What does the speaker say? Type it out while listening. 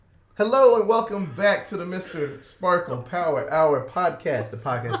Hello and welcome back to the Mr. Sparkle Power Hour podcast, the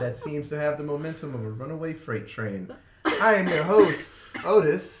podcast that seems to have the momentum of a runaway freight train. I am your host,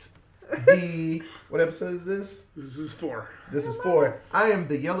 Otis. What episode is this? This is 4. This is 4. I am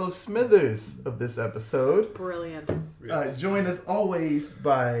the Yellow Smithers of this episode. Brilliant. Joined as always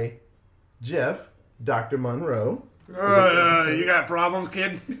by Jeff, Dr. Monroe. You got problems,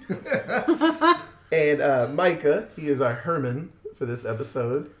 kid? And Micah, he is our Herman for this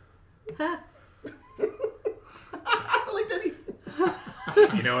episode. I like that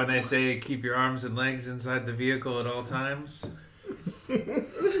he... You know when they say keep your arms and legs inside the vehicle at all times?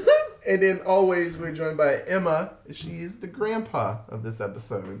 And then always we're joined by Emma. She is the grandpa of this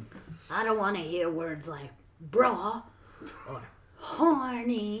episode. I don't want to hear words like bra or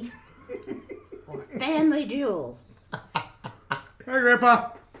horny or family jewels. Hi,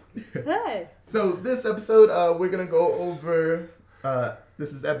 Grandpa. Hey. So this episode, we're going to go over...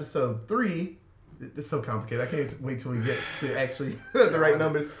 this is episode 3. It's so complicated. I can't wait till we get to actually the right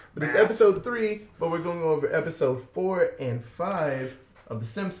numbers. But it's episode 3, but we're going over episode 4 and 5 of The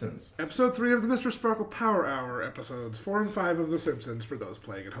Simpsons. Episode 3 of the Mr. Sparkle Power Hour episodes 4 and 5 of The Simpsons for those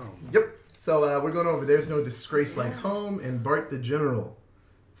playing at home. Yep. So we're going over There's No Disgrace Like Home and Bart the General.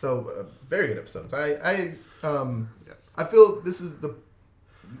 So very good episodes. I feel this is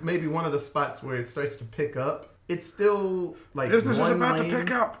maybe one of the spots where it starts to pick up. It's still like business one is about lane. to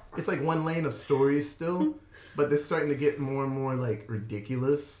pick up. It's like one lane of stories still, but they're starting to get more and more like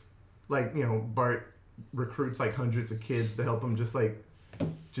ridiculous. Like, you know, Bart recruits like hundreds of kids to help him just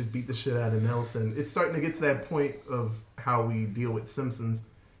beat the shit out of Nelson. It's starting to get to that point of how we deal with Simpsons,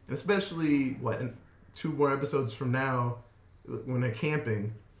 and especially in 2 more episodes from now when they're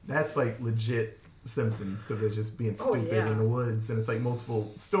camping. That's like legit Simpsons because they're just being stupid in the woods, and it's like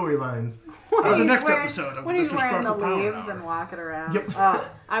multiple storylines. The next episode of when the he's Mr. wearing the Sparkle Power leaves Hour. and walking around. Yep.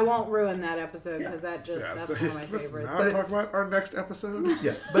 I won't ruin that episode because that's So one of my let's favorites. not talk about our next episode.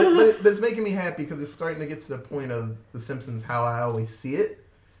 Yeah, but it's making me happy because it's starting to get to the point of The Simpsons how I always see it.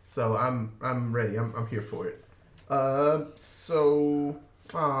 So I'm ready. I'm here for it. I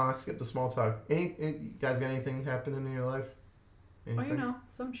skipped the small talk. You guys got anything happening in your life? Anything? Well,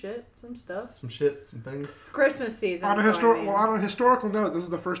 some shit, some stuff. Some shit, some things. It's Christmas season. On a historical note, this is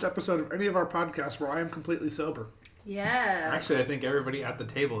the first episode of any of our podcasts where I am completely sober. Yeah. Actually, I think everybody at the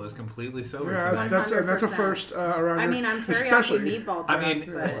table is completely sober Yeah, today. that's a 100%. first around here. I mean, I'm teriyaki Especially- meatball drunk, I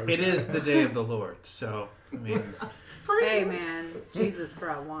mean, but it is the day of the Lord, so, I mean, hey, man, Jesus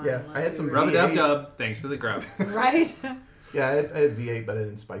brought wine. Yeah, I had let's some be rub real. a dub. Thanks for the grub. Right? Yeah, I had V8, but I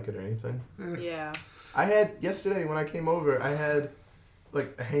didn't spike it or anything. Yeah. I had yesterday when I came over. I had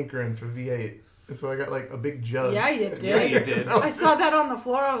like a hankering for V8, and so I got like a big jug. Yeah, you did. Yeah, you did. I saw that on the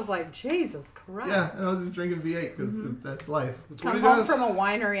floor. I was like, Jesus Christ. Yeah, and I was just drinking V8 because that's life. That's what Come he home does. from a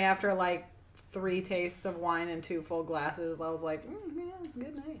winery after like 3 tastes of wine and 2 full glasses. I was like, yeah, it's a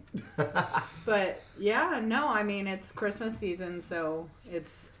good night. But yeah, no, I mean, it's Christmas season, so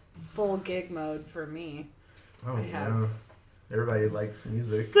it's full gig mode for me. Oh I yeah, have- everybody likes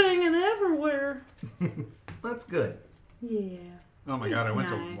music. Singing everywhere. That's good. Yeah. Oh my god, I It's went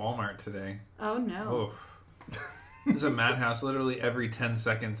nice. to Walmart today. Oh, no. Oh. There's a madhouse. Literally every 10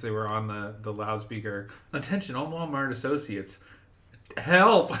 seconds they were on the loudspeaker. Attention, all Walmart associates.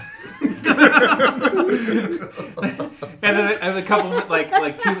 Help! And then a couple,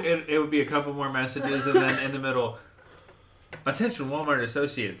 like 2, it would be a couple more messages, and then in the middle, attention, Walmart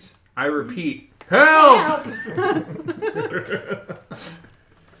associates. I repeat, help!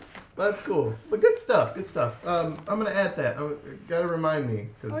 Well, that's cool. But good stuff. Good stuff. I'm gonna add that. Gotta remind me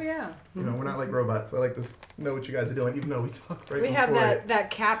because Oh, yeah. you know we're not like robots. I like to know what you guys are doing, even though we talk right We before have it. that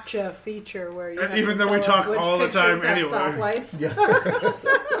CAPTCHA feature where you And have even to though we tell us talk which all the pictures time have anyway. stoplights. Yeah.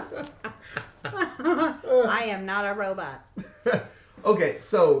 I am not a robot. Okay,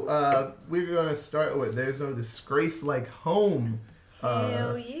 so we're gonna start with "There's No Disgrace Like Home."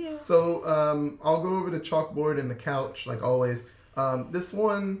 Hell yeah. So I'll go over the chalkboard and the couch like always. This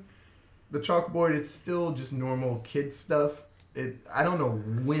one, the chalkboard, it's still just normal kid stuff. I don't know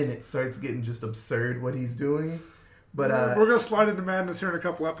when it starts getting just absurd what he's doing, but We're going to slide into madness here in a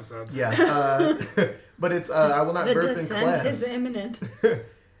couple episodes. yeah. But it's I will not The burp in descent class. is imminent.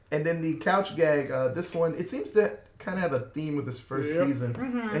 And then the couch gag, this one, it seems to kind of have a theme with this first Yep. season.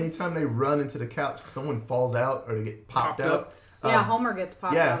 Mm-hmm. Anytime they run into the couch, someone falls out or they get popped Popped out. up. Yeah, Homer gets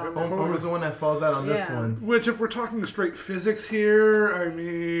popped Yeah, out on this Homer's one. the one that falls out on this Yeah. one. Which, if we're talking the straight physics here, I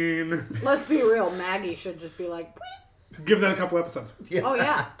mean, Let's be real. Maggie should just be like, "Bleep." give that a couple episodes. Yeah. Oh,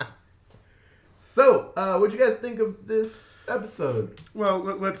 yeah. So, what'd you guys think of this episode? Well,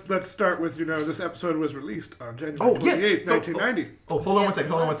 let's start with, this episode was released on January Oh, 28th, yes. So- 1990. Hold on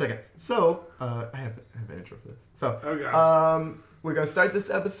one second. So, I have an intro for this. So, Oh, gosh. we're going to start this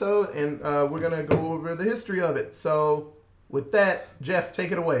episode, and we're going to go over the history of it. So, with that, Jeff,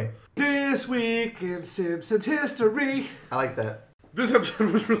 take it away. This week in Simpsons history. I like that. This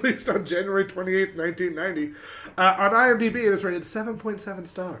episode was released on January 28th, 1990. On IMDb, it is rated 7.7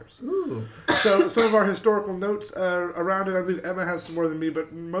 stars. Ooh. So some of our historical notes around it, I believe Emma has some more than me,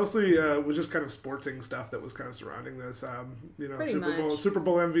 but mostly was just kind of sporting stuff that was kind of surrounding this. Pretty much. Super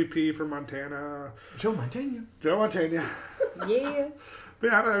Bowl MVP for Montana. Joe Montana. Joe Montana. Yeah. But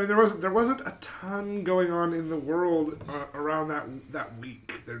yeah, I mean, there wasn't a ton going on in the world around that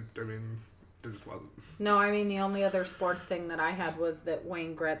week. There just wasn't. No, I mean, the only other sports thing that I had was that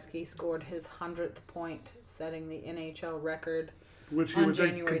Wayne Gretzky scored his 100th point, setting the NHL record. Which he on would then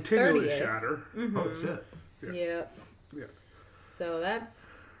January continually 30th. shatter. Mm-hmm. Oh, shit. Yeah. Yep. Yeah. So that's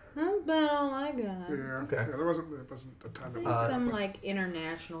about all I got. Yeah. Okay. Yeah, there wasn't a ton There's of some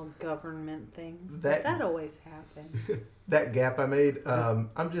international government things. That- That always happens. That gap I made,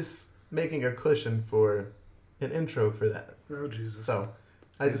 I'm just making a cushion for an intro for that. Oh, Jesus. So,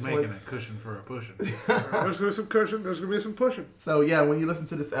 I He's just making want... a cushion for a pushing. There's going to be some cushion. There's going to be some pushing. So, yeah, when you listen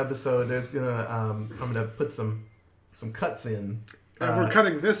to this episode, there's gonna... I'm gonna put some cuts in. And we're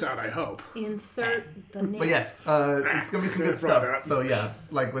cutting this out, I hope. Insert the name. But yes, it's gonna be some good It's brought stuff. out. So yeah,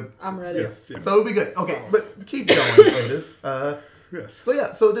 like with I'm ready. Yes. Yeah. so it'll be good. Okay, but keep going, Otis. Yes. So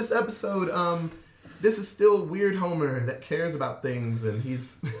yeah, so this episode, this is still weird Homer that cares about things, and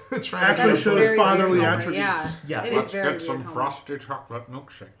he's trying Actually to shows Very fatherly weird Homer, attributes. Yeah, It is Let's very get some weird Homer. frosted chocolate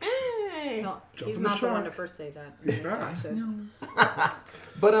milkshake. No, Jump he's in the not the one shark. to first say that. He's not.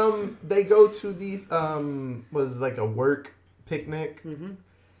 But they go to these was like a work picnic,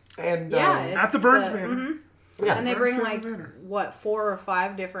 and Yeah, it's At the Burns Manor. mhm. yeah, And they Burns bring Manor Manor. 4 or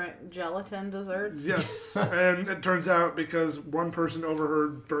 5 different gelatin desserts. Yes, and it turns out because one person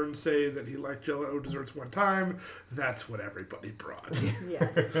overheard Burns say that he liked Jell-O desserts one time, that's what everybody brought.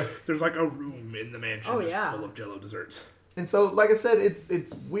 Yes. There's like a room in the mansion Oh, just yeah. full of Jell-O desserts. And so, like I said,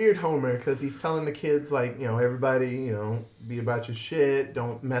 it's weird Homer because he's telling the kids, like, everybody, be about your shit,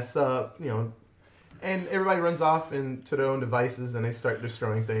 don't mess up, and everybody runs off into their own devices and they start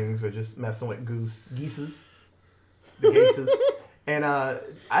destroying things or just messing with geeses. And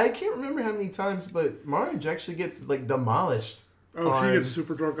I can't remember how many times, but Marge actually gets, like, demolished. Oh, she gets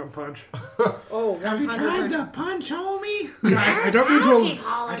super drunk on punch. Oh, 100%. punch, homie? Guys, I don't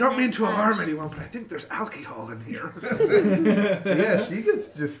mean to this alarm anyone, but I think there's alcohol in here. Yeah, she gets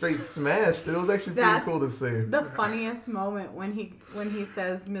just straight smashed. It was actually pretty That's cool to see. The funniest moment when he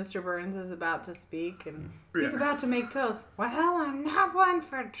says Mr. Burns is about to speak and he's Yeah. about to make toast. Well, I'm not one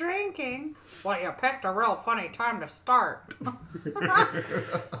for drinking. Well, you picked a real funny time to start.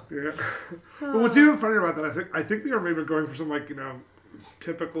 Yeah. But what's even funnier about that, I think they were maybe going for some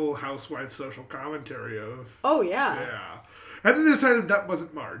typical housewife social commentary of Oh yeah. yeah. And then they decided that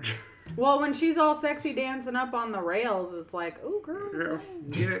wasn't Marge. Well, when she's all sexy dancing up on the rails, it's like, oh girl, Yeah.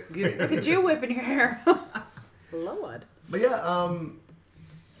 Get it. look at you whipping your hair. Lord. But yeah,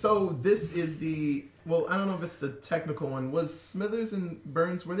 so this is I don't know if it's the technical one. Was Smithers and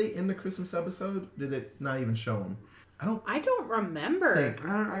Burns, were they in the Christmas episode? Did it not even show them? I don't remember. think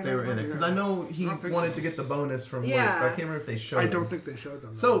I they were in it because I know he I don't think wanted so. to get the bonus from Yeah. work, but I can't remember if they showed. I him. don't think they showed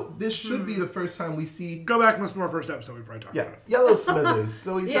them. So this should be the first time we see. Go back and listen to our first episode. We probably talked Yeah, about it. Yellow Smithers.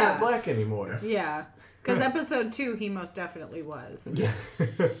 So he's Yeah. not black anymore. Yeah. Because episode 2, he most definitely was.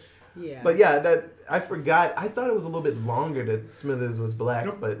 Yeah. Yeah. But yeah, that I forgot. I thought it was a little bit longer that Smithers was black,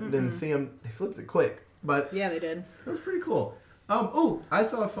 Nope. but then see him. They flipped it quick. But yeah, they did. that was pretty cool. I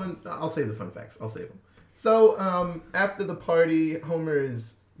saw a fun. I'll save the fun facts. I'll save them. So after the party, Homer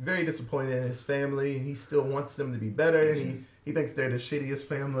is very disappointed in his family. He still wants them to be better. And he thinks they're the shittiest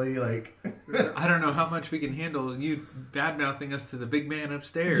family. Like, I don't know how much we can handle you bad-mouthing us to the big man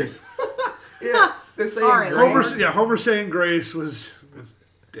upstairs. yeah, they're saying Sorry, grace. Homer saying grace was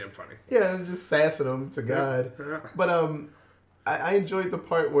damn funny. Yeah, and just sassing them to God. Yeah. But I enjoyed the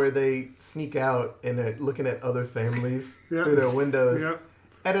part where they sneak out and they're looking at other families Yeah. through their windows. Yep.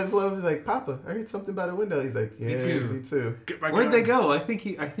 And his love is like, Papa, I heard something by the window. He's like, yeah, me too. Get my Where'd gun. they go? I think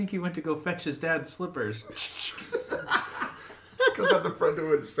he went to go fetch his dad's slippers. Comes out the front door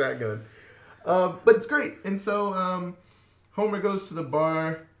with a shotgun. But it's great. And so Homer goes to the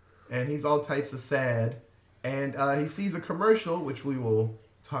bar and he's all types of sad. And he sees a commercial, which we will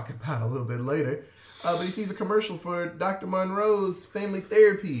talk about a little bit later. But he sees a commercial for Dr. Monroe's family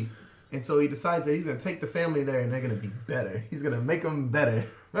therapy. And so he decides that he's going to take the family there and they're going to be better. He's going to make them better.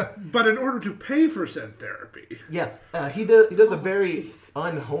 But in order to pay for said therapy, Yeah, he does a very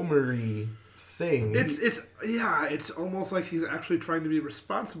un-Homer-y thing. it's almost like he's actually trying to be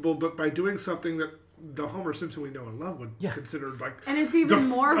responsible, but by doing something that the Homer Simpson we know and love would consider like, and it's even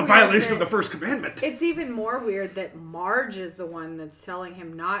more a weird violation of the first commandment. It's even more weird that Marge is the one that's telling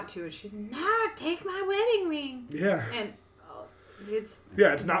him not to, and she's take my wedding ring. Yeah, And it's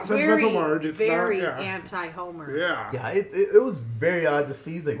it's not sentimental Marge. It's very not, anti-Homer. Yeah, It was very odd to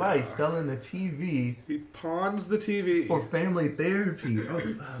see. He's like, wow, he's selling the TV he pawns the TV for family therapy.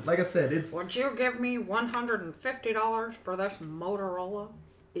 Like I said, it's... Would you give me $150 for this Motorola?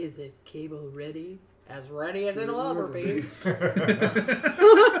 Is it cable ready? As ready as it'll ever be.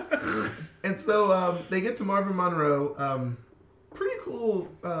 And so they get to Marvin Monroe. Pretty cool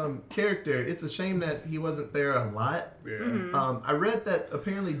character. It's a shame that he wasn't there a lot. Yeah. Mm-hmm. I read that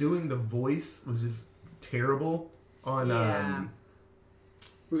apparently doing the voice was just terrible on...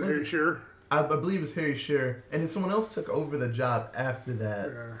 Was it Harry Shearer? I believe it's Harry Shearer. And then someone else took over the job after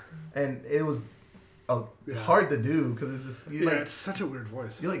that. Yeah. And it was hard to do because it's just... It's such a weird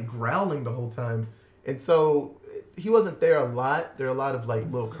voice. You're like growling the whole time. And so he wasn't there a lot. There are a lot of like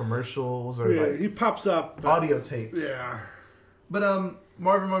little commercials or like he pops up. audio tapes. Yeah. But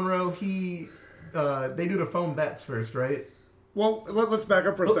Marvin Monroe, they do the phone bats first, right? Well, let's back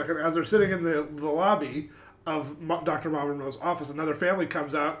up for a second. As they're sitting in the lobby of Dr. Marvin Monroe's office, another family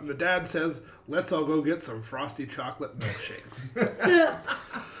comes out, and the dad says, "Let's all go get some frosty chocolate milkshakes."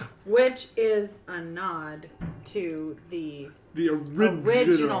 Which is a nod to the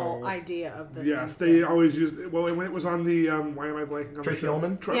original idea of the Yes, Simpsons. they always used when it was on the why am I blanking on Tracy the show?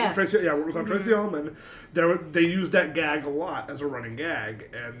 Ullman? Yes. Tracy, when it was on Tracy Ullman, they used that gag a lot as a running gag,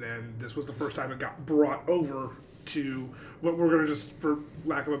 and then this was the first time it got brought over to what we're going to just, for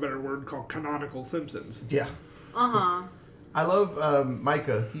lack of a better word, call canonical Simpsons. Yeah. Uh-huh. I love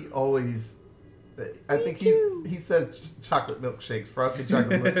Micah. He always... I think he says chocolate milkshakes, frosty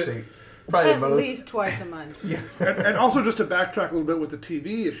chocolate milkshakes. Probably At most. least twice a month. Yeah. And also, just to backtrack a little bit with the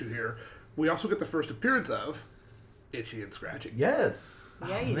TV issue here, we also get the first appearance of Itchy and Scratchy. Yes.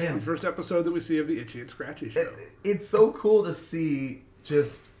 Yeah, you man. The first episode that we see of the Itchy and Scratchy show. It's so cool to see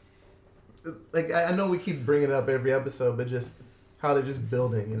just... Like, I know we keep bringing it up every episode, but just how they're just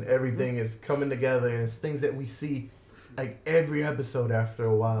building and everything is coming together, and it's things that we see like every episode after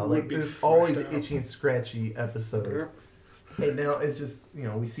a while. Like there's always an Itchy and Scratchy episode. Yeah. And now it's just,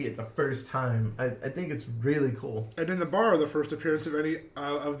 we see it the first time. I think it's really cool. And in the bar, the first appearance of any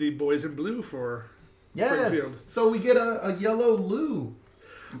of the boys in blue for Springfield. Yes. So we get a yellow Lou.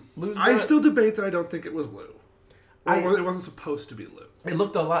 I still debate that I don't think it was Lou. It wasn't supposed to be Lou. It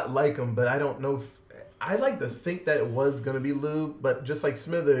looked a lot like him, but I don't know if... I like to think that it was going to be Lou, but just like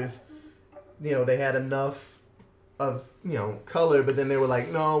Smithers, they had enough of, color, but then they were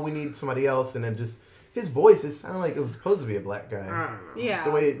like, no, we need somebody else, and then just... His voice, it sounded like it was supposed to be a black guy. I don't know. Yeah. It's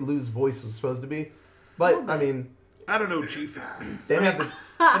the way Lou's voice was supposed to be. But, I mean... I don't know, Chief. They didn't have to...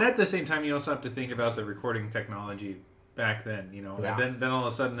 And at the same time, you also have to think about the recording technology back then, Yeah. And then all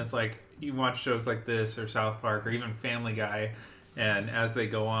of a sudden it's like you watch shows like this or South Park or even Family Guy, and as they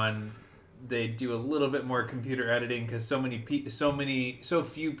go on, they do a little bit more computer editing because so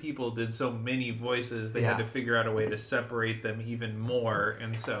few people did so many voices. They had to figure out a way to separate them even more,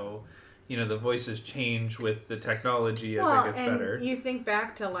 and so the voices change with the technology as it gets better. You think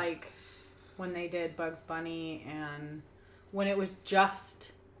back to like when they did Bugs Bunny and when it was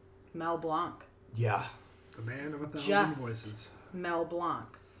just Mel Blanc. Yeah. The man of 1,000 voices. Mel Blanc.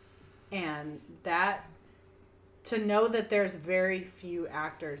 And that, to know that there's very few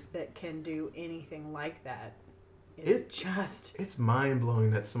actors that can do anything like that, it's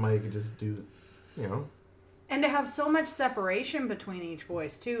mind-blowing that somebody could just do, And to have so much separation between each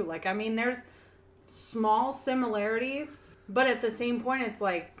voice, too. Like, I mean, there's small similarities, but at the same point, it's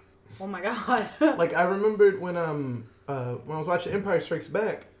like, oh my God. Like, I remembered when I was watching Empire Strikes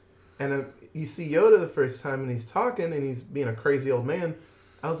Back, and you see Yoda the first time, and he's talking, and he's being a crazy old man.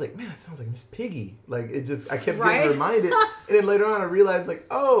 I was like, man, it sounds like Miss Piggy. Like, I kept getting reminded. And then later on, I realized, like,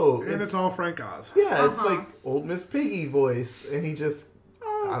 oh. And it's all Frank Oz. Yeah, it's like old Miss Piggy voice. And he just,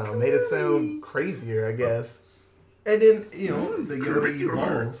 made it sound crazier, I guess. And then, the Yoda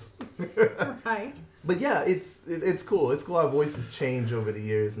evolves. Right. But yeah, it's cool. It's cool how voices change over the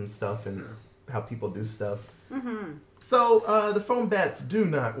years and stuff, and how people do stuff. Mm-hmm. So the foam bats do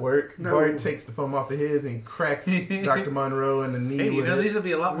not work. No. Bart takes the foam off of his and he cracks Dr. Monroe in the knee. Hey, these will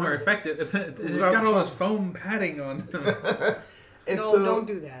be a lot more effective. They've got all this foam padding on them. And No, so- don't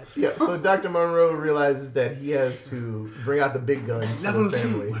do that. Yeah, so Dr. Monroe realizes that he has to bring out the big guns for the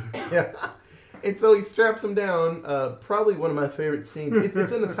family. Yeah. And so he straps him down. Probably one of my favorite scenes.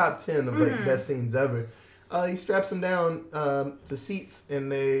 It's in the top 10 of like best scenes ever. He straps him down to seats,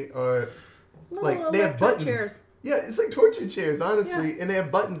 and they are like they have buttons. Chairs. Yeah, it's like torture chairs, honestly. And they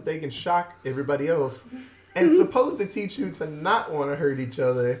have buttons they can shock everybody else. And it's supposed to teach you to not want to hurt each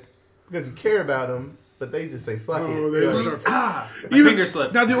other because you care about them. But they just say, fuck it. Oh, they You're just like, are- My finger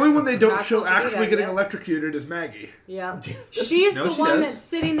slipped. Now, the only one they don't Not show supposed to do actually that, getting yeah. electrocuted is Maggie. Yeah. She's No, the she one does. that's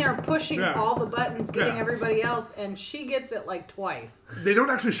sitting there pushing Yeah. all the buttons, getting Yeah. everybody else, and she gets it like twice. They don't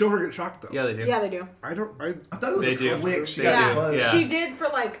actually show her get shocked, though. Yeah, they do. Yeah, they do. I thought it was They do. quick. She They got do, buzzed. yeah. She did for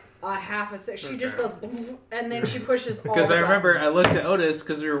like a half a second. She just goes, and then she pushes all Because the I remember I buttons. looked at Otis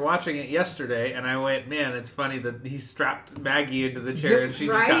because we were watching it yesterday, and I went, "Man, it's funny that he strapped Maggie into the chair and she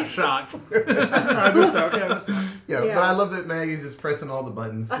just got Right? shocked." I missed that. Okay, I missed that. Yeah, Yeah. but I love that Maggie's just pressing all the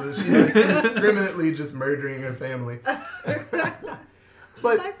buttons. So she's like indiscriminately just murdering her family.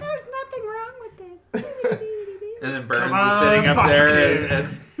 But Like, there's nothing wrong with this. And then Burns Come is on, sitting up foster there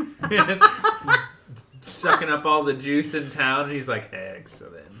kid. and sucking up all the juice in town, and he's like,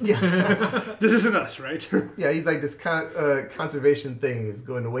 "Excellent." yeah, This isn't us, right? yeah, he's like this conservation thing is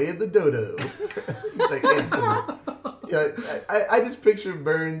going the way of the dodo. He's like excellent. Yeah, I just picture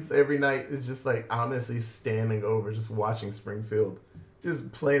Burns every night is just like honestly standing over, just watching Springfield,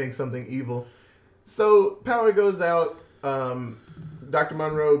 just planning something evil. So power goes out. Dr.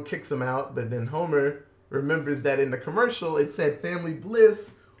 Monroe kicks him out, but then Homer remembers that in the commercial it said family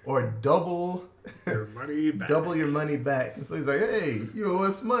bliss or double Your money back. double your money back. And so he's like, hey, you owe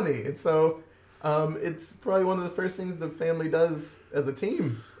us money. And so it's probably one of the first things the family does as a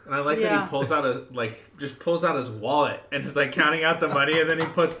team. And I like that Yeah. he pulls out his wallet and is like counting out the money, and then he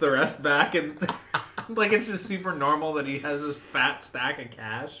puts the rest back, and like it's just super normal that he has this fat stack of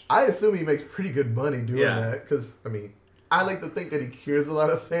cash. I assume he makes pretty good money doing Yeah. that because, I mean, I like to think that he cures a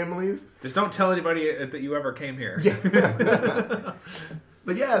lot of families. Just don't tell anybody that you ever came here. Yeah.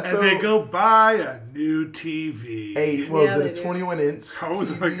 But yeah, so... And they go buy a new TV. Hey, what Yeah, was they it, a do. 21-inch That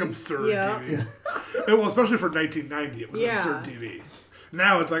was like TV? absurd Yeah. TV. Well, especially for 1990, it was Yeah. absurd TV.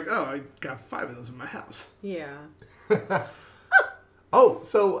 Now it's like, oh, I got 5 of those in my house. Yeah. Oh,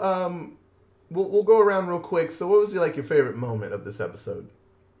 so we'll go around real quick. So what was your favorite moment of this episode?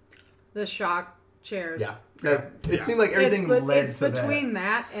 The shock chairs. Yeah. It Yeah. seemed like everything led it's to between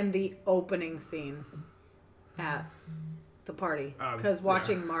that and the opening scene at the party. Because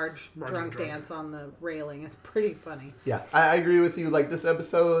watching Marge drunk dance on the railing is pretty funny. that. Yeah, I agree with you. Like this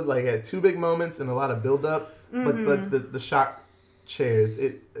episode, had 2 big moments and a lot of build up. But the shock chairs, But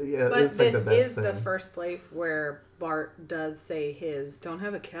it's this the best is thing. the first place where Bart does say his "Don't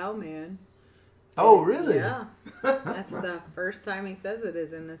have a cow, man." Oh, really? Yeah. That's the first time he says it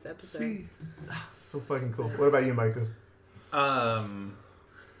is in this episode. See, So fucking cool. What about you, Michael?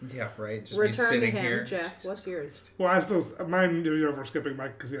 Yeah, right. Just me Return to sitting him, here. Jeff. What's yours? well, I still mine. We're skipping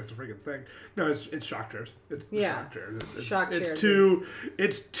Mike because he has to freaking thing. No, it's shock chairs. It's the Yeah. shock chairs. It's, Shock it's chairs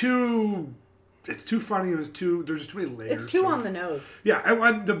too. It's too funny and there's too many layers. It's too to on it. the nose. Yeah,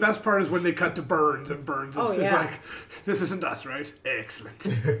 and the best part is when they cut to Burns, and Burns is, Oh, is yeah. like, "This isn't us, right? Excellent."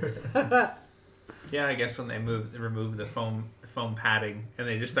 Yeah, I guess when they remove the foam padding and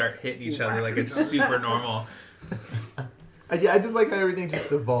they just start hitting each other like it's super normal. Yeah, I just like how everything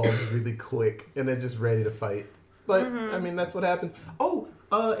just evolves really quick and they're just ready to fight. But, I mean, that's what happens. Oh,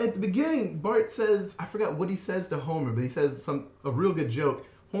 at the beginning, Bart says, I forgot what he says to Homer, but he says a real good joke.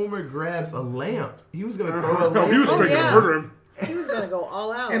 Homer grabs a lamp. He was going to throw a lamp. No, he was Oh, freaking yeah. murder him. He was gonna go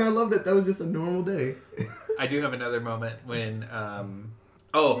all out. And I love that was just a normal day. I do have another moment when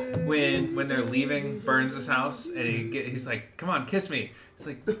when they're leaving Burns' house and he's like, "Come on, kiss me." He's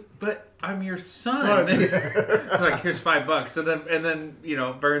like, "But I'm your son." Like, here's $5. And then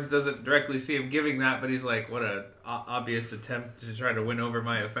Burns doesn't directly see him giving that, but he's like, "What a obvious attempt to try to win over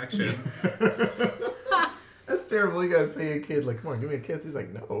my affection." That's terrible. You got to pay your kid, come on, give me a kiss. He's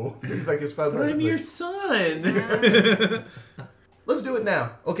like, no. He's like, here's $5. But I'm He's your like, son. let's do it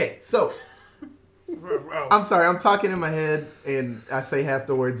now. Okay, so Well, I'm sorry. I'm talking in my head and I say half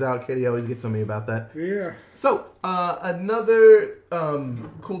the words out. Katie always gets on me about that. yeah. So, another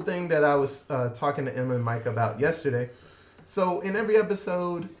cool thing that I was talking to Emma and Mike about yesterday. So, in every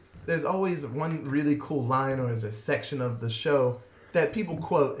episode, there's always one really cool line or there's a section of the show that people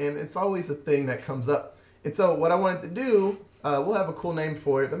quote, and it's always a thing that comes up. And so, what I wanted to do, we'll have a cool name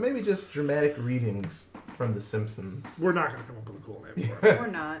for it, but maybe just dramatic readings from The Simpsons. We're not going to come up with a cool name for it. Or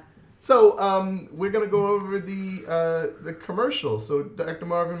not. So, we're going to go over the commercial. So, Dr.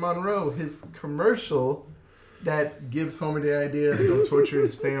 Marvin Monroe, his commercial that gives Homer the idea to go torture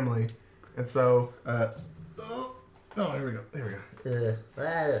his family. And so, here we go.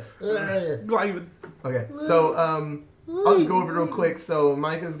 Glavin. Okay, so I'll just go over it real quick. So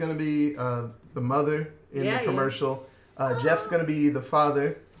Micah's gonna be the mother in the commercial. Jeff's gonna be the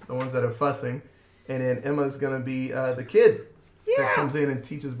father, the ones that are fussing, and then Emma's gonna be the kid that comes in and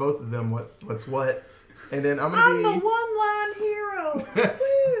teaches both of them what's what. And then I'm the gonna be one-line hero.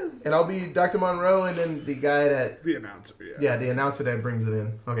 Woo! and I'll be Dr. Monroe, and then the guy that The announcer, the announcer that brings it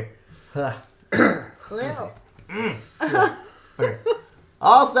in. Okay. Okay.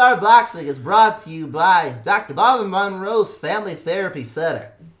 All-Star Boxing is brought to you by Dr. Bob Monroe's Family Therapy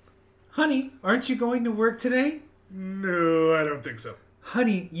Center. Honey, aren't you going to work today? No, I don't think so.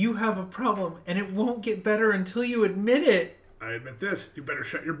 Honey, you have a problem, and it won't get better until you admit it. I admit this. You better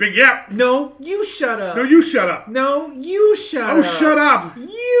shut your big yap. No, you shut up. No, you shut up. No, you shut up. Oh, shut up.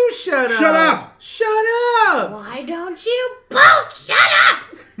 You shut up. Shut up. Shut up. Why don't you both shut up?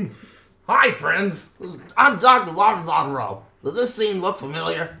 Hi, friends. I'm Dr. Bob Monroe. Does this scene look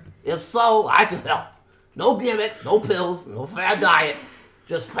familiar? If so, I can help. No gimmicks, no pills, no fad diets.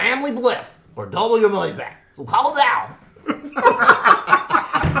 Just family bliss or double your money back. So call now.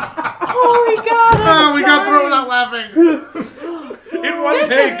 Holy God! Oh, we got through without laughing. In one This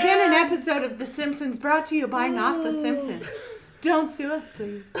take. has been an episode of The Simpsons brought to you by Not The Simpsons. Don't sue us,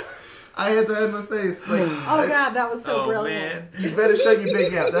 please. I had that in my face. Like, Oh God, that was so brilliant. you better shut your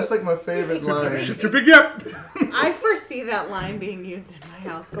big yap. That's like my favorite line. Shut your big yap. I foresee that line being used in my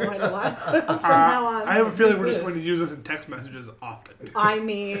house going a lot from now on. I have a feeling we're just going to use this in text messages often. I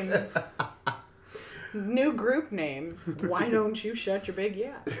mean, new group name. Why don't you shut your big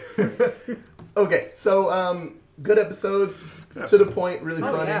yap? Okay, so good episode. To the point, really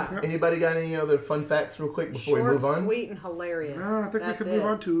funny. yeah. Anybody got any other fun facts real quick before we Short, move on? sweet, and hilarious. I think That's we can it. move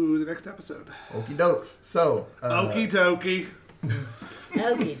on to the next episode. Okie dokes. So, Okie dokie.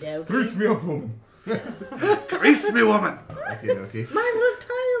 Okie dokie. grease me up, woman. Grease me, woman. Okie dokie. My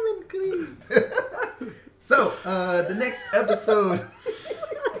retirement grease. So, the next episode.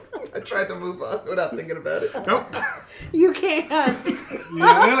 I tried to move on without thinking about it. Nope. You can't.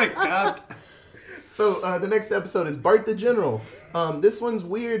 Yeah, really? God. So, the next episode is Bart the General. This one's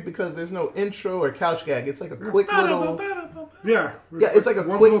weird because there's no intro or couch gag. It's like a quick little... Yeah. Yeah, it's like a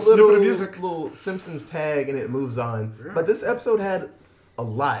one quick snippet little of music. Simpsons tag and it moves on. Yeah. But this episode had a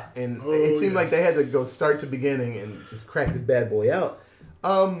lot, and it seemed like they had to go start to beginning and just crack this bad boy out.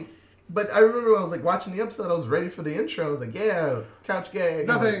 But I remember when I was like watching the episode, I was ready for the intro. I was like, yeah, couch gag.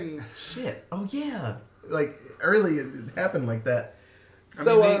 Nothing. Like, shit. Oh yeah. Like early it happened like that. I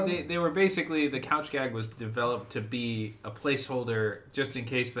So mean, they were basically, the couch gag was developed to be a placeholder just in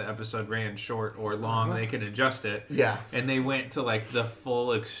case the episode ran short or long, they could adjust it. yeah. And they went to like the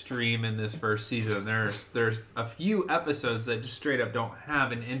full extreme in this first season. There's a few episodes that just straight up don't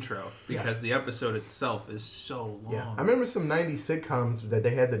have an intro because the episode itself is so long. Yeah, I remember some 90s sitcoms that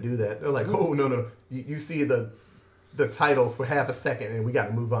they had to do that. They're like, oh, no. You see the title for half a second and we got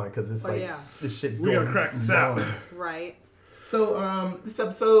to move on because it's this shit's We going gotta crack this long. out. Right. So, this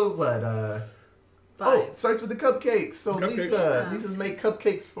episode, it starts with the cupcakes. So Cupcakes. Lisa's made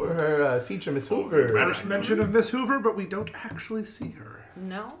cupcakes for her teacher, Miss Hoover. First mention of Miss Hoover, but we don't actually see her.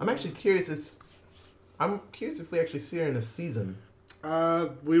 No. I'm actually curious. I'm curious if we actually see her in a season.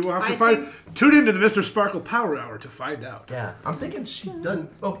 We will have to find. Tune into the Mr. Sparkle Power Hour to find out. Yeah, I'm thinking she doesn't.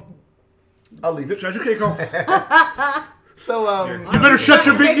 Oh, I'll leave it. Shut your cake hole. So, You better shut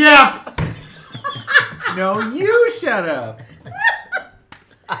your big yap. No, you shut up.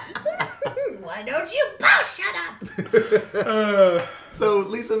 Why don't you both shut up? So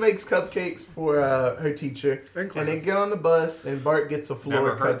Lisa makes cupcakes for her teacher, and they get on the bus, and Bart gets a floor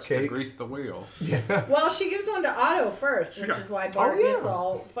Never hurts to cupcake. grease the wheel. Yeah. Well, she gives one to Otto first, which is why Bart Oh, yeah. gets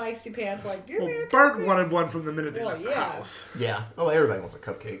all feisty pants like, give me a Bart cupcake." wanted one from the minute they Well, left the yeah. house. Yeah. Oh, everybody wants a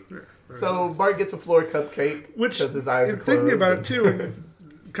cupcake. So Bart gets a floor cupcake Which, because his eyes in are closed. thinking about it and- too,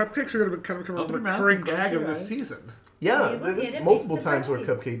 and cupcakes are going to kind of become a Open your mouth recurring and close gag your of this eyes. season. Yeah, You will there's get a multiple piece of times where rice.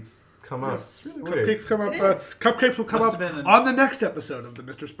 cupcakes come up. Yes. It's really weird. Cupcakes come up. It is. Cupcakes will come Must up have been on the next episode of the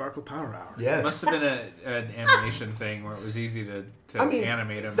Mr. Sparkle Power Hour. Yes. Must have been an animation thing where it was easy to I mean,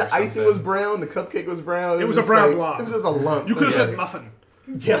 animate them. the icing was brown, the cupcake was brown. It was a just brown like- blob. It was just a lump. You could have yeah. said muffin.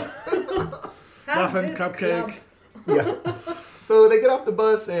 Yeah. Have Muffin, this cupcake. club. Yeah. So they get off the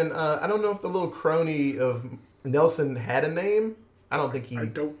bus, and I don't know if the little crony of Nelson had a name. I don't think he. I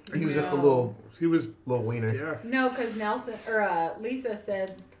don't He was think just a so. little He was, wiener. yeah. No, because Nelson or Lisa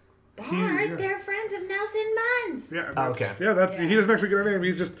said Bart, they're friends of Nelson Muntz. Yeah. Okay. Yeah, that's Yeah. he doesn't actually get a name.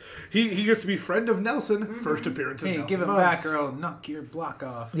 He's just he gets to be friend of Nelson. First appearance of Hey, Nelson. give him Muntz. back or I'll knock your block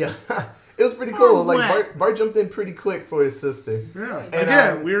off. Yeah. It was pretty cool. Oh, Like what? Bart jumped in pretty quick for his sister. Yeah. And,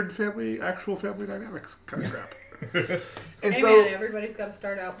 Again, weird actual family dynamics kind of crap. And Hey so, man, everybody's got to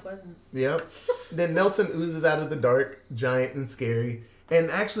start out pleasant. yep. Then Nelson oozes out of the dark, giant and scary.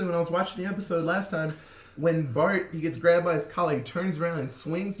 And actually, when I was watching the episode last time, when Bart he gets grabbed by his collar, he turns around and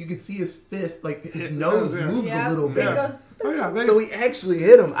swings. You can see his fist, like his nose yeah. moves Yeah. a little It bit. goes, Oh yeah. They, So he actually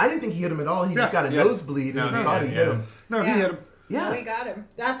hit him. I didn't think he hit him at all. He just Yeah. got a Yeah. nosebleed, and No, he thought he hit him. no, he Yeah. hit him. Yeah. we got him.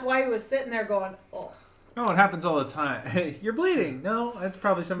 That's why he was sitting there going, oh. Oh, it happens all the time. Hey, you're bleeding. No, it's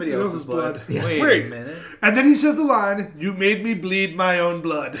probably somebody Else's else's blood. Yeah. Wait Wait. a minute. And then he says the line, "You made me bleed my own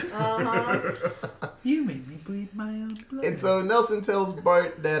blood." You made me bleed my own blood. And so Nelson tells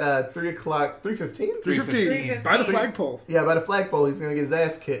Bart that 3:15? 3:15 by the 3:15. flagpole. Yeah, by the flagpole, he's gonna get his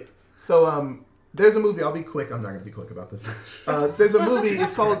ass kicked. So there's a movie. I'll be quick. I'm not gonna be quick about this. There's a movie.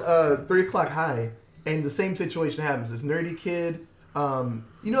 It's called 3 O'clock High, and the same situation happens. This nerdy kid.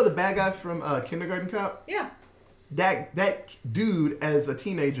 You know the bad guy from Kindergarten Cop? Yeah. That dude as a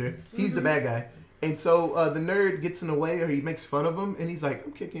teenager, he's the bad guy. And so the nerd gets in the way, or he makes fun of him, and he's like,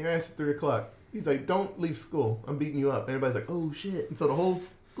 "I'm kicking your ass at 3 o'clock." He's like, "Don't leave school. I'm beating you up." And everybody's like, "Oh shit!" And so the whole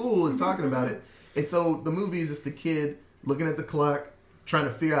school is talking about it. And so the movie is just the kid looking at the clock, trying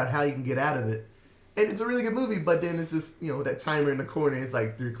to figure out how he can get out of it. And it's a really good movie, but then it's just that timer in the corner. It's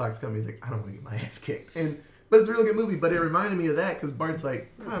like 3 o'clock's coming. He's like, "I don't want to get my ass kicked." But it's a really good movie. But it reminded me of that because Bart's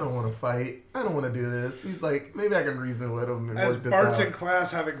like, "I don't want to fight. I don't want to do this." He's like, "Maybe I can reason with him and As work this Bart's out." in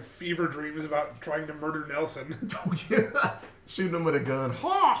class having fever dreams about trying to murder Nelson, Shooting him with a gun.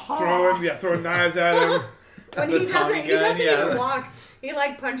 throwing knives at him. When The he Tommy doesn't, he gun, doesn't yeah. even walk. He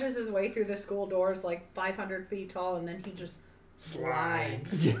like punches his way through the school doors like 500 feet tall, and then he just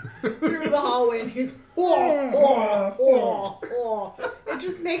slides through the hallway, and he's It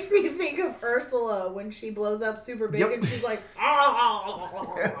just makes me think of Ursula when she blows up super big, Yep. and she's like,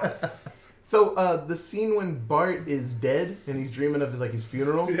 So the scene when Bart is dead and he's dreaming of his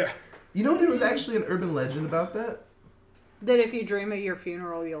funeral. Yeah. You know there was actually an urban legend about that? that if you dream of your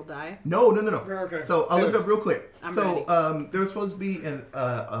funeral, you'll die. No. Okay. So I'll look it Yes. up real quick. I'm So ready. there was supposed to be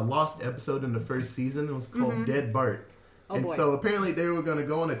a lost episode in the first season. It was called Dead Bart. Oh, and boy. so apparently they were going to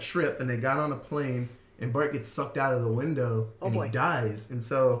go on a trip, and they got on a plane, and Bart gets sucked out of the window, and boy. he dies. And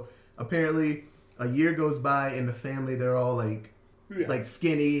so apparently a year goes by, and the family, they're all like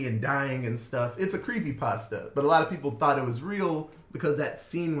skinny and dying and stuff. It's a creepypasta, but a lot of people thought it was real because that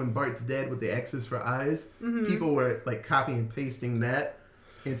scene when Bart's dead with the X's for eyes, people were like copy and pasting that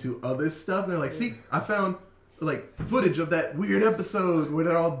into other stuff. They're like, "See, I found like footage of that weird episode where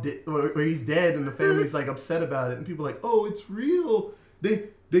they're all where he's dead and the family's like upset about it," and people are like, "Oh, it's real. They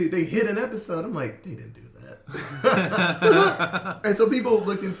hid an episode." I'm like, they didn't do that. And so people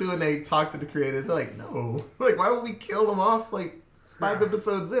looked into it and they talked to the creators. They're like, "No, like why would we kill them off like 5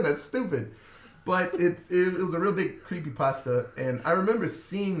 episodes in? That's stupid." But it was a real big creepypasta, and I remember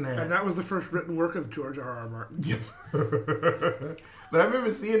seeing that. And that was the first written work of George R.R. Martin. Yep. But I remember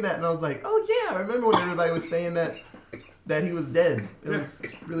seeing that, and I was like, "Oh yeah!" I remember when everybody was saying that he was dead. It was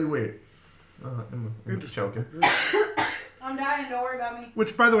really weird. I'm choking. I'm dying. Don't worry about me.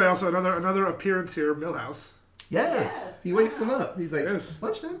 Which, by the way, also another appearance here, Millhouse. Yes, he wakes him up. He's like, Yes.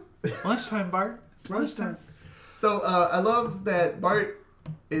 "Lunchtime." Lunchtime, Bart. Lunchtime. So I love that Bart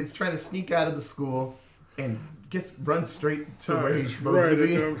is trying to sneak out of the school and runs straight to where he's supposed to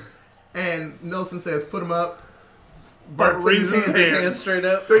be. into him. And Nelson says, "Put him up." Bart puts raises his hands hands. Straight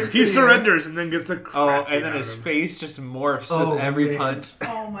up. straight to He the surrenders and then gets the crap Oh, beat and then out his of him. face just morphs Oh, with every man. punch.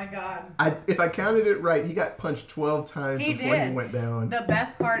 Oh my god. If I counted it right, he got punched 12 times He before he did. went down. The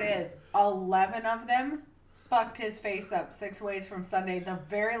best part is 11 of them fucked his face up 6 ways from Sunday. The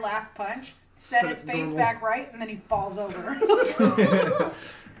very last punch set his face normal. back right, and then he falls over.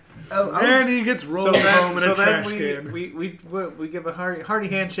 Oh, I And was- he gets So rolled home in then, a trash we, can. we give a hearty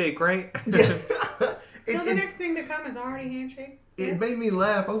handshake, right? So the it, next thing to come is already handshake. it made me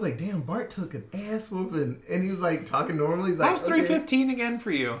laugh. I was like, "Damn, Bart took an ass whooping," and he was like talking normally. He's like, How's "Okay." 3:15 again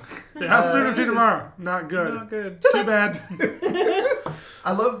for you? The house 3:15 tomorrow. Not good. Not good. Too bad.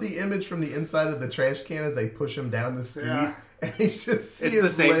 I love the image from the inside of the trash can as they push him down the street, Yeah. and he just see It's the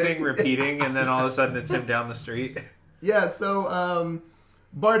his same leg. thing repeating, and then all of a sudden it's him down the street. Yeah, so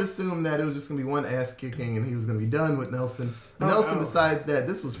Bart assumed that it was just gonna be one ass kicking, and he was gonna be done with Nelson. But Nelson no. decides that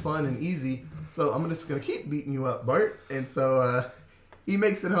this was fun and easy, so I'm just gonna keep beating you up, Bart. And so he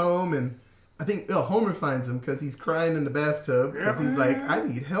makes it home, and I think Homer finds him because he's crying in the bathtub because he's like, "I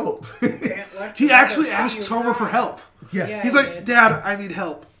need help." He actually asks Homer for help. yeah. Yeah. He's he like, did. "Dad, I need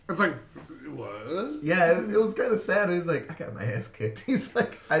help." It's like, what? Yeah, it was kind of sad. He's like, I got my ass kicked. He's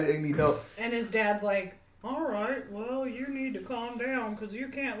like, I didn't need help. And his dad's like, all right, well, you need to calm down because you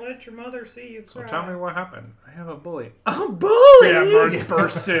can't let your mother see you So cry. tell me what happened. I have a bully. A bully! Yeah, Marge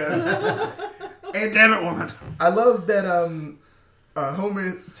bursts in. And Damn it, woman. I love that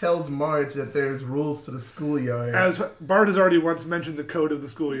Homer tells Marge that there's rules to the schoolyard. As Bart has already once mentioned the code of the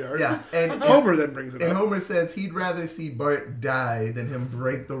schoolyard. Yeah, and Homer then brings it and up. Homer says he'd rather see Bart die than him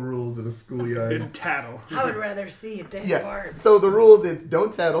break the rules of the schoolyard. In tattle. I would rather see you dead Yeah. Bart. So the rules, it's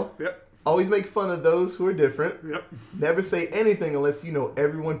don't tattle. Yep. Always make fun of those who are different. Yep. Never say anything unless you know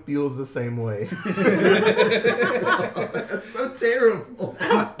everyone feels the same way. That's so terrible.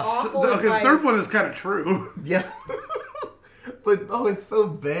 Awful Okay, the advice. third one is kind of true. Yeah. But it's so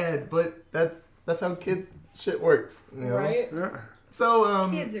bad. But that's how kids shit works. You know? Right? Yeah. So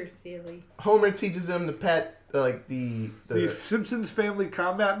Kids are silly. Homer teaches him to pat The Simpsons family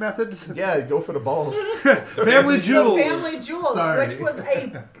combat methods. yeah, go for the balls. Family Jewels. The Family Jewels, Sorry. which was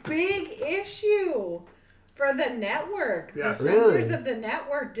a big issue for the network. Yes. The censors Really? of the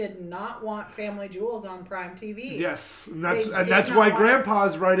network did not want Family Jewels on Prime TV. Yes, and They that's did not why want-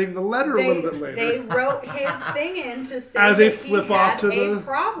 Grandpa's writing the letter a little bit later. They wrote his thing in to say As that a flip he off had to a the-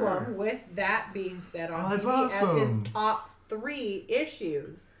 problem with that being said on Oh, that's TV as awesome. his top 3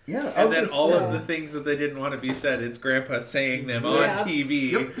 issues. Yeah, I And was then gonna all say- of the things that they didn't want to be said, it's Grandpa saying them on Yeah.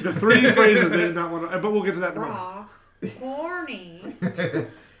 TV. Yep. The 3 phrases they did not want to, but we'll get to that in a moment. Raw, horny.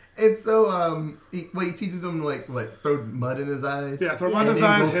 And so, he teaches him throw mud in his eyes. Yeah, throw him Yeah. on And his then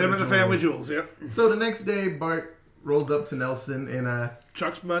eyes, go hit for him the in the family jewels. jewels. Yep. So the next day, Bart rolls up to Nelson and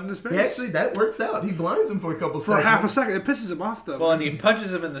Chucks mud in his face. actually that works out. He blinds him for a couple For seconds. half a second. It pisses him off, though. Well, and he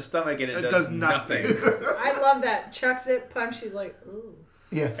punches him in the stomach and it does nothing. I love that. Chucks it, punch. He's like, ooh.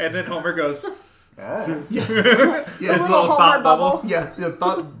 Yeah, And then Homer goes, oh. A yeah, little little Homer thought bubble. bubble. yeah. The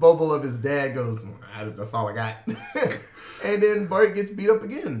thought bubble of his dad goes. That's all I got. And then Bart gets beat up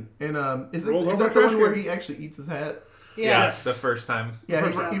again. And is Rolled that over the trash one where can. he actually eats his hat? Yes. The first time.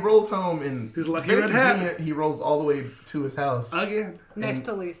 Yeah, he rolls home and His lucky very red hat. convenient, he rolls all the way to his house. Again. Next And-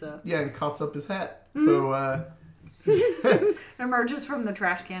 to Lisa. Yeah, and coughs up his hat. Mm-hmm. So Emerges from the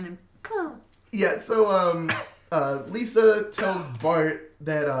trash can and go. yeah, so Lisa tells Bart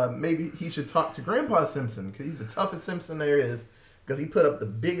that maybe he should talk to Grandpa Simpson because he's the toughest Simpson there is because he put up the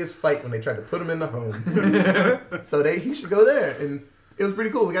biggest fight when they tried to put him in the home. So he should go there, and it was pretty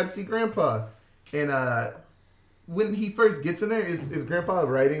cool. We got to see Grandpa, and when he first gets in there, is Grandpa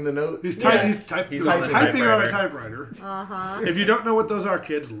writing the note? He's, Yes. he's on the typing on a typewriter. typewriter. Uh-huh. If you don't know what those are,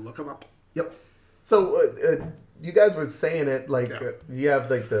 kids, look them up. Yep. So you guys were saying it like Yeah. you have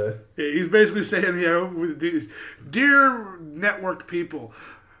like the Yeah, he's basically saying, with these, dear network people,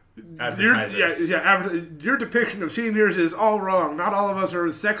 Advertisers. your depiction of seniors is all wrong. Not all of us are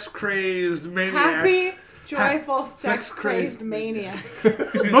sex-crazed maniacs. Happy, joyful, sex-crazed- sex-crazed maniacs.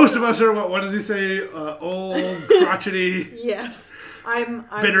 Most of us are, what does he say, old, crotchety, Yes. I'm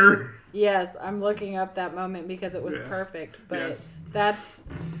bitter. Yes, I'm looking up that moment because it was Yeah. perfect. But Yes.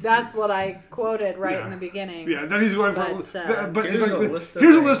 that's what I quoted right Yeah. in the beginning. Yeah, then he's going But, but here's he's like, a list of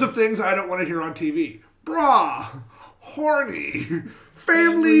here's a things. list of things I don't want to hear on TV. Bra, horny,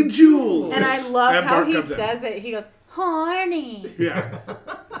 family jewels. And I love And how Bart he comes in. says it. He goes, horny. Yeah.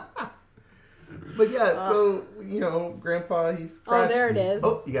 but yeah. So Grandpa he's Oh, there it crotchety. is.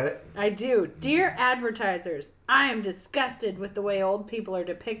 Oh, you got it. I do. Dear advertisers, I am disgusted with the way old people are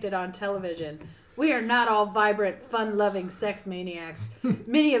depicted on television. We are not all vibrant, fun-loving sex maniacs.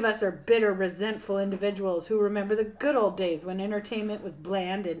 Many of us are bitter, resentful individuals who remember the good old days when entertainment was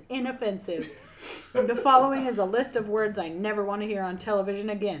bland and inoffensive. The following is a list of words I never want to hear on television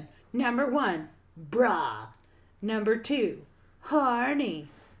again. Number 1, bra. Number 2, horny.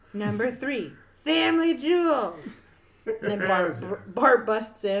 Number 3, family jewels. Then Bart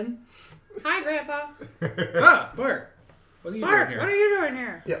busts in. Hi, Grandpa. Ah, Bart. What are you Bart, doing what are here? you doing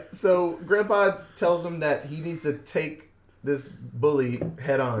here? Yeah. So Grandpa tells him that he needs to take this bully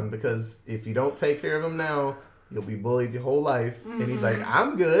head on because if you don't take care of him now, you'll be bullied your whole life. And he's like,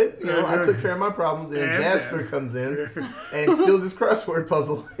 I'm good. I took care of my problems. And And Jasper then- comes in and steals his crossword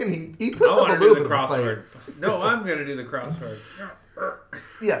puzzle. And he I puts up want a to little do bit the of a fight. crossword. No, I'm going to do the crossword.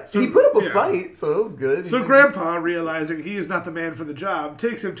 Yeah. He put up a yeah. fight, so it was good. So He- Grandpa, realizing he is not the man for the job,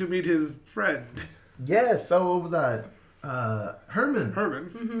 takes him to meet his friend, Yes. So what was that? Herman.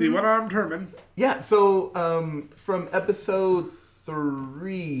 Herman, the one-armed Herman. Yeah, so from episode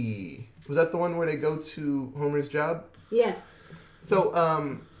 3, was that the one where they go to Homer's job? Yes.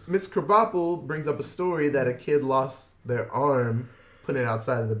 So Miss Krabappel brings up a story that a kid lost their arm putting it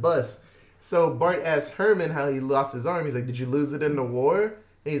outside of the bus. So Bart asks Herman how he lost his arm. He's like, did you lose it in the war?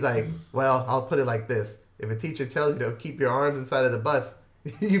 And he's like, well, I'll put it like this. If a teacher tells you to keep your arms inside of the bus,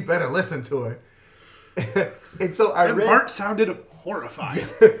 you better listen to her. And so Bart sounded horrified.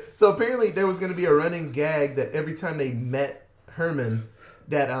 So apparently there was going to be a running gag that every time they met Herman,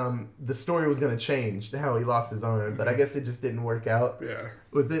 that the story was going to change to how he lost his arm. But I guess it just didn't work out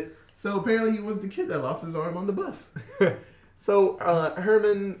with it. So apparently he was the kid that lost his arm on the bus. So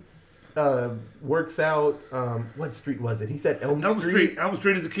Herman works out. What street was it? He said Elm Street. Elm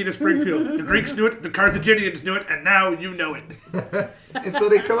Street is the key to Springfield. The Greeks knew it, the Carthaginians knew it, and now you know it. And so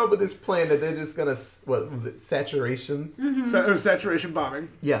they come up with this plan that they're just gonna, what was it, saturation? Mm-hmm. So it was saturation bombing.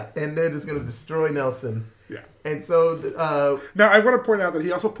 Yeah, and they're just gonna destroy Nelson. Yeah. And so now I want to point out that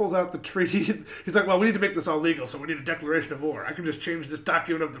he also pulls out the treaty. He's like, well, we need to make this all legal, so we need a declaration of war. I can just change this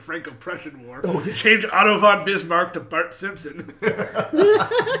document of the Franco-Prussian War. Change Otto von Bismarck to Bart Simpson.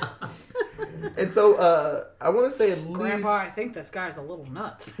 And so I want to say at least... Grandpa, I think this guy's a little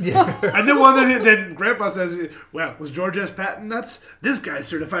nuts. Yeah. And then Grandpa says, well, was George S. Patton nuts? This guy's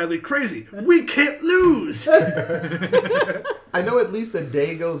certifiably crazy. We can't lose. I know at least a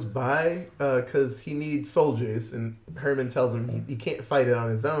day goes by because he needs soldiers, and Herman tells him he can't fight it on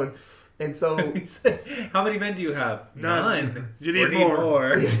his own. And so... How many men do you have? None. You need We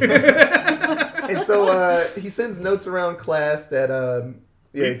more. And so he sends notes around class that...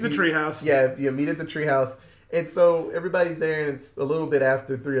 meet the treehouse. Yeah, you meet at the treehouse. And so everybody's there, and it's a little bit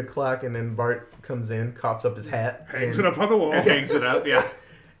after 3 o'clock, and then Bart comes in, coughs up his hat. Hangs it up on the wall. Hangs it up, yeah.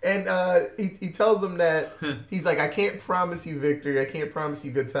 And he tells him that, he's like, I can't promise you victory. I can't promise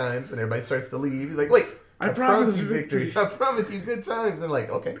you good times. And everybody starts to leave. He's like, wait, I promise you victory. I promise you good times. And they're like,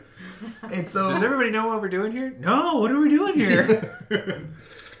 okay. And so... Does everybody know what we're doing here? No, what are we doing here?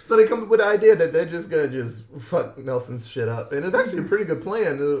 So they come up with the idea that they're just going to just fuck Nelson's shit up. And it's actually a pretty good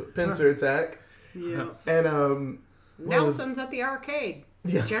plan, the pincer attack. Yeah. And Nelson's at the arcade.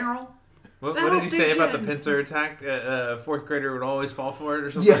 Yeah. General. What did he say about the stations. pincer attack? Fourth grader would always fall for it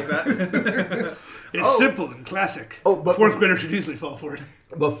or something like that? It's simple and classic. But Fourth grader should easily fall for it.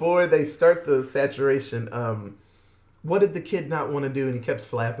 Before they start the saturation, what did the kid not want to do? And he kept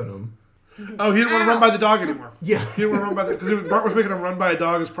slapping him. Oh, he didn't want to run by the dog anymore. Yeah. He didn't want to run by the... Because Bart was making him run by a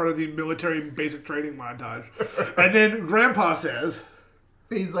dog as part of the military basic training montage. And then Grandpa says...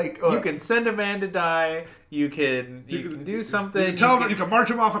 He's like... You can send a man to die. You can do something. You can march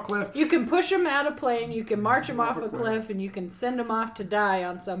him off a cliff. You can push him out of plane, you can march him off a cliff, and you can send him off to die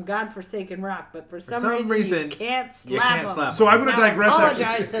on some godforsaken rock. But for some reason, you can't slap him. So I'm going to digress.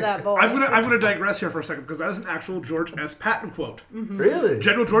 Apologize to that boy. I'm going to digress here for a second because that is an actual George S. Patton quote. Mm-hmm. Really?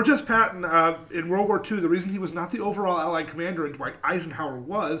 General George S. Patton in World War II, the reason he was not the overall Allied commander and Dwight Eisenhower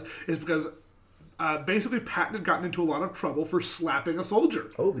was, is because basically Patton had gotten into a lot of trouble for slapping a soldier.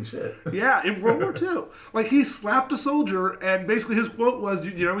 Holy shit. Yeah, in World War II. Like, he slapped a soldier, and basically his quote was,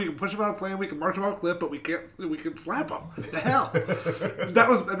 we can push him out of a plane, we can march him out of a cliff, but we can slap him. The hell. That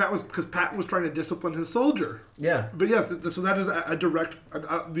was because Patton was trying to discipline his soldier. Yeah. But yes, so that is a direct,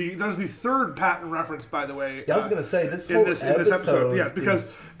 that is the third Patton reference, by the way. Yeah, I was going to say, this whole episode. Yeah,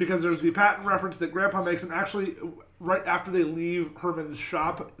 because there's the Patton reference that Grandpa makes, and actually, right after they leave Herman's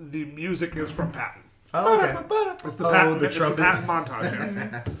shop, the music is from Patton. Oh, okay. It's the Patton, the trumpet. It's the Patton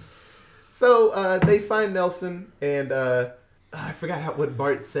montage, yes. So they find Nelson, and I forgot what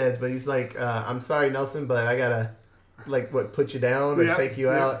Bart says, but he's like, I'm sorry, Nelson, but I got to, put you down or take you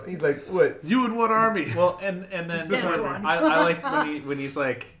out? He's like, what? You in what army? Well, and then This one. I like when he's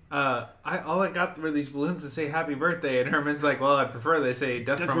like, all I got were these balloons that say happy birthday, and Herman's like, well, I prefer they say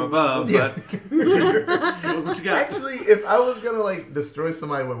death from above, Yeah. What you got? Actually, if I was gonna destroy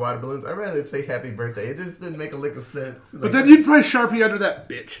somebody with water balloons, I'd rather say happy birthday. It just didn't make a lick of sense. But then you'd probably Sharpie under that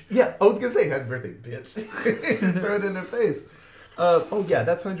bitch. Yeah, I was gonna say happy birthday, bitch. Just throw it in their face. Yeah,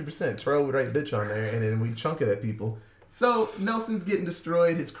 that's 100%. Terrell would write bitch on there, and then we chunk it at people. So Nelson's getting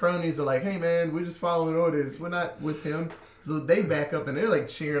destroyed. His cronies are like, hey man, we're just following orders. We're not with him. So they back up and they're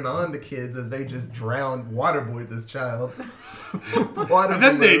cheering on the kids as they just waterboard this child. And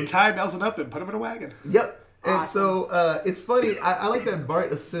then they tie Nelson up and put him in a wagon. Yep. And so it's funny. I like that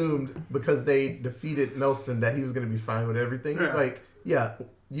Bart assumed because they defeated Nelson that he was going to be fine with everything. He's like, yeah,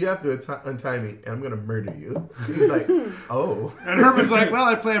 you have to untie me and I'm going to murder you. He's like, oh. And Herman's like, well,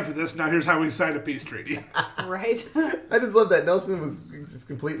 I planned for this. Now here's how we sign a peace treaty. Right? I just love that Nelson was just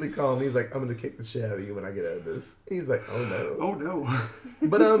completely calm. He's like, I'm going to kick the shit out of you when I get out of this. He's like, oh no. Oh no.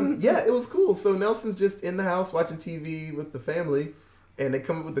 But yeah, it was cool. So Nelson's just in the house watching TV with the family and they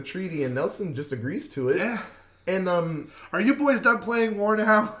come up with the treaty and Nelson just agrees to it. Yeah. And are you boys done playing war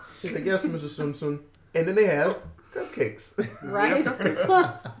now? He's like, yes, Mr. Simpson. And then they have cupcakes. Right?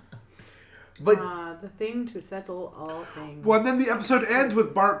 But the thing to settle all things. Well, and then the episode ends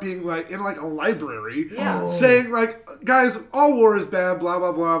with Bart being like in like a library, Yeah. saying like, "Guys, all war is bad. Blah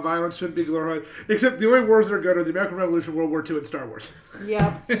blah blah. Violence shouldn't be glorified. Except the only wars that are good are the American Revolution, World War II, and Star Wars.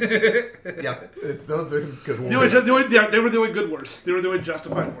 Yep. Yeah, those are good They ones. were the only good wars. They were the only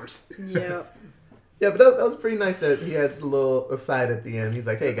justified wars. Yep. Yeah, but that was pretty nice that he had a little aside at the end. He's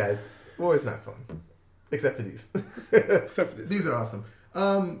like, "Hey guys, war is not fun, except for these. Except for this. These are awesome."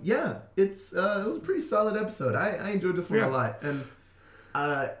 Yeah, it was a pretty solid episode. I enjoyed this one a lot, and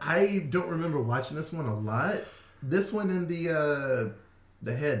I don't remember watching this one a lot. This one and the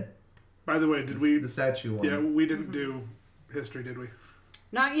head. By the way, The statue one. Yeah, we didn't do history, did we?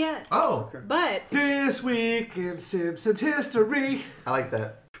 Not yet. Oh, But This week in Simpsons history. I like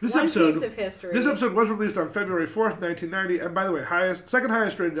that. This one episode. piece of history. This episode was released on February 4th, 1990, and by the way, second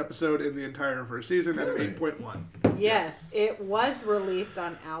highest rated episode in the entire first season at an 8.1. Yes, it was released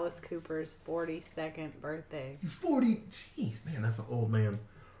on Alice Cooper's 42nd birthday. He's 40. Jeez, man, that's an old man.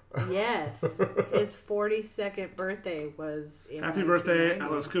 Yes, his 42nd birthday was in Happy birthday, 1990.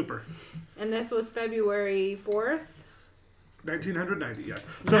 Alice Cooper. And this was February 4th, 1990, yes.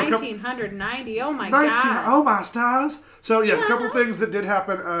 So a couple, 1990. Oh my 19 god. oh my stars. So yes, a couple things that did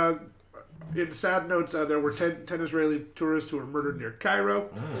happen. In sad notes, there were 10 Israeli tourists who were murdered near Cairo.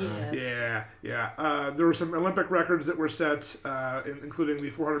 Yes. Yeah. There were some Olympic records that were set, including the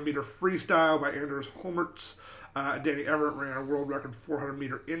 400-meter freestyle by Anders Holmertz. Danny Everett ran a world record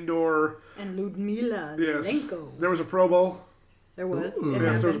 400-meter indoor. And Ludmila Yes. Lenko. There was a Pro Bowl. There was. Ooh. It Yes, there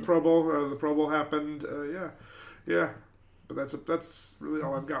was a happened. Pro Bowl. The Pro Bowl happened. Yeah. But that's really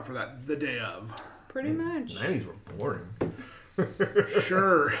all I've got for that. The day of. Pretty much. 90s were boring.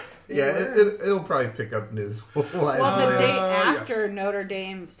 Sure. Yeah, it'll probably pick up news. Well, the day yes. after Notre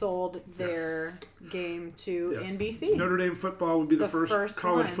Dame sold their game to Yes. NBC. Notre Dame football would be the The first first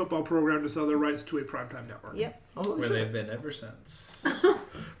college one. football program to sell their rights to a primetime network. Yep. Oh, Where shit. they've been ever since.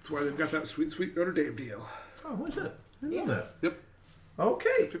 That's why they've got that sweet, sweet Notre Dame deal. Oh, what shit? I didn't Yeah. know that. Yep.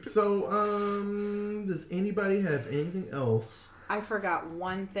 Okay, so does anybody have anything else? I forgot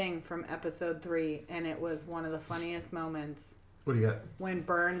one thing from episode 3, and it was one of the funniest moments. What do you got? When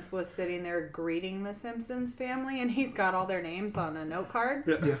Burns was sitting there greeting the Simpsons family, and he's got all their names on a note card.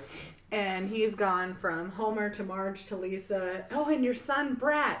 Yeah. And he's gone from Homer to Marge to Lisa. Oh, and your son,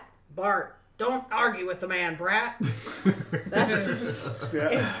 Brat. Bart, don't argue with the man, Brat. That's Yeah.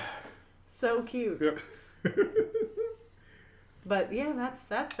 it's so cute. Yep. But yeah, that's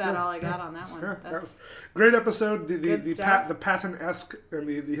about all I got on that one. Yeah, That's great episode. Good The stuff. Patton-esque and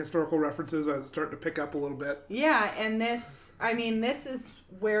the historical references are starting to pick up a little bit. yeah, and this is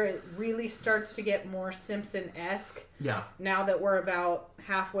where it really starts to get more Simpson-esque. Yeah. Now that we're about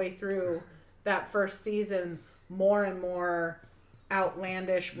halfway through that first season, more and more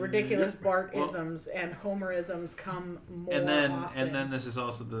outlandish, ridiculous Bart-isms and Homer-isms come more And then often. this is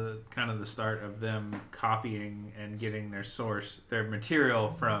also the kind of the start of them copying and getting their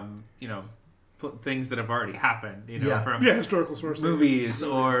material from things that have already happened. Yeah. From Historical sources. movies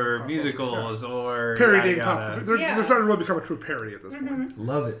or pop musicals or Parodying yada, pop. yada. They're Yeah. starting to really become a true parody at this point.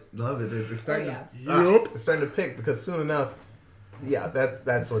 Love it. They're starting Oh, Yup. they're starting to pick because soon enough, yeah,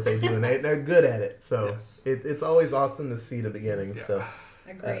 that's what they do, and they're good at it. So Yes. it's always awesome to see the beginning. Yeah. So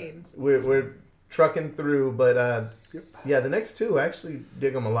Agreed. we're trucking through, but Yep. yeah, the next two I actually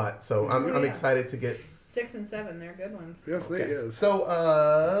dig them a lot. So I'm Yeah. excited to get. 6 and 7, they're good ones. Yes, they is. So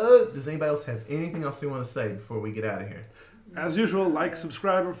does anybody else have anything else they want to say before we get out of here? As usual, like,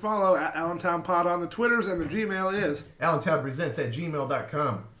 subscribe, and follow at AllentownPod on the Twitters, and the Gmail is.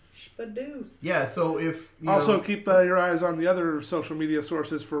 AllentownPresents@gmail.com. Spadoose. Yeah, so if you Also, know, keep your eyes on the other social media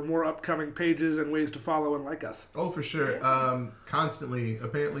sources for more upcoming pages and ways to follow and like us. oh for sure, constantly.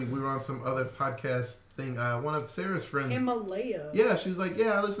 Apparently, we were on some other podcast thing. One of Sarah's friends. Himalaya. Yeah, she was like,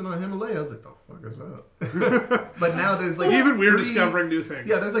 "Yeah, I listen on Himalaya." I was like, "The fuck is that?" But now there's like Even we're 3 discovering new things.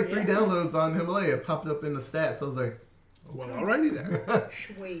 Yeah, there's like 3 Yeah. downloads on Himalaya. It popped up in the stats. I was like, Well, alrighty then.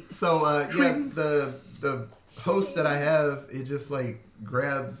 Sweet. so yeah, the host that I have, it just like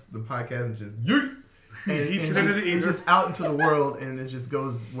grabs the podcast and just yeet, and Yeets it just, into the it's ether. just out into the world, and it just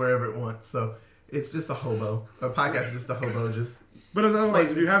goes wherever it wants. So it's just a hobo. A podcast is just a hobo. Just But as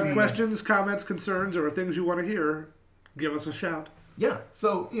always, if you have Seeds. questions, comments, concerns, or things you want to hear, give us a shout. yeah.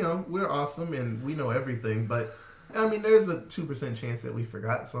 So we're awesome and we know everything, but I mean, there's a 2% chance that we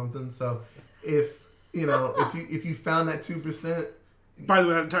forgot something. So if if you found that 2%. By the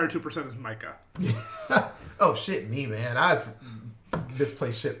way, that entire 2% is Micah. Oh shit, me man! I've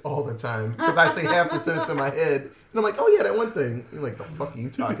misplaced shit all the time because I say half the sentence in my head, and I'm like, "Oh yeah, that one thing." You're like, "The fuck are you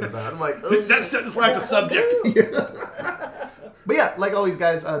talking about?" I'm like, "Oh, That sentence lacked a subject. But yeah, like always,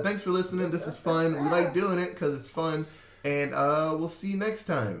 guys, thanks for listening. This is fun. We like doing it because it's fun. And we'll see you next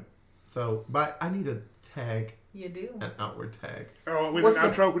time. So, bye. I need a tag. You do. An outward tag. Oh, we need What's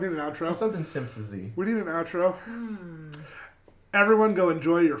an outro. We need an outro. Something Simpsons-y. We need an outro. Everyone go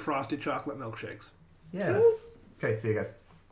enjoy your frosty chocolate milkshakes. Yes. Okay, see you guys.